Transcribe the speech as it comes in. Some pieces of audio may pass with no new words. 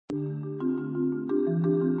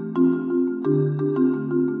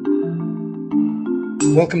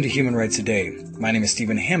Welcome to Human Rights A Day. My name is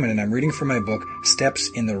Stephen Hammond, and I'm reading from my book, Steps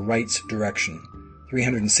in the Rights Direction,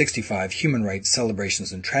 365 Human Rights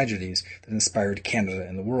Celebrations and Tragedies that Inspired Canada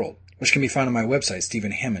and the World, which can be found on my website,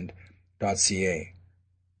 stephenhammond.ca.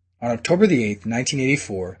 On October the 8th,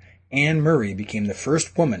 1984, Anne Murray became the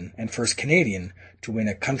first woman and first Canadian to win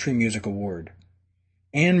a country music award.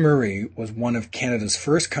 Anne Murray was one of Canada's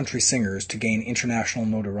first country singers to gain international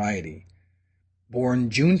notoriety. Born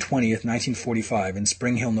June 20, 1945 in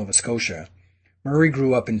Spring Hill, Nova Scotia, Murray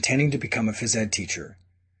grew up intending to become a phys ed teacher.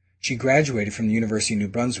 She graduated from the University of New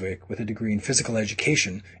Brunswick with a degree in physical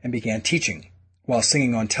education and began teaching, while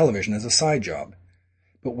singing on television as a side job.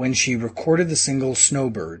 But when she recorded the single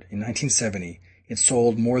Snowbird in 1970, it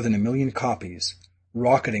sold more than 1 million copies,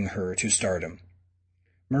 rocketing her to stardom.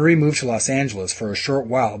 Murray moved to Los Angeles for a short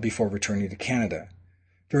while before returning to Canada.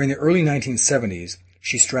 During the early 1970s,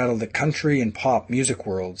 she straddled the country and pop music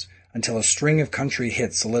worlds until a string of country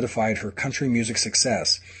hits solidified her country music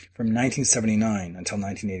success from 1979 until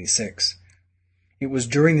 1986. It was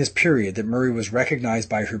during this period that Murray was recognized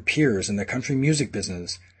by her peers in the country music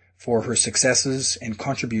business for her successes and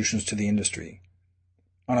contributions to the industry.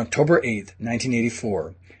 On October 8,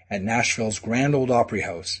 1984, at Nashville's Grand Ole Opry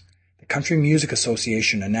House, the Country Music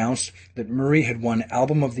Association announced that Murray had won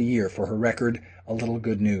Album of the Year for her record, A Little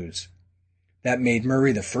Good News. That made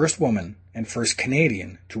Murray the first woman and first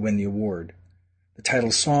Canadian to win the award. The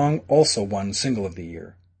title song also won Single of the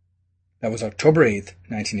Year. That was October 8,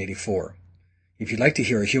 1984. If you'd like to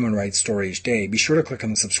hear a human rights story each day, be sure to click on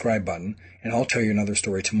the subscribe button, and I'll tell you another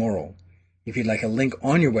story tomorrow. If you'd like a link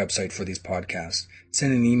on your website for these podcasts,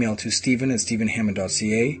 send an email to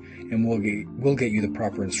stephen@stephenhammond.ca, and we'll get you the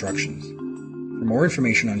proper instructions. For more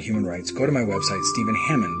information on human rights, go to my website,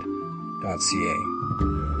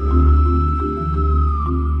 stephenhammond.ca.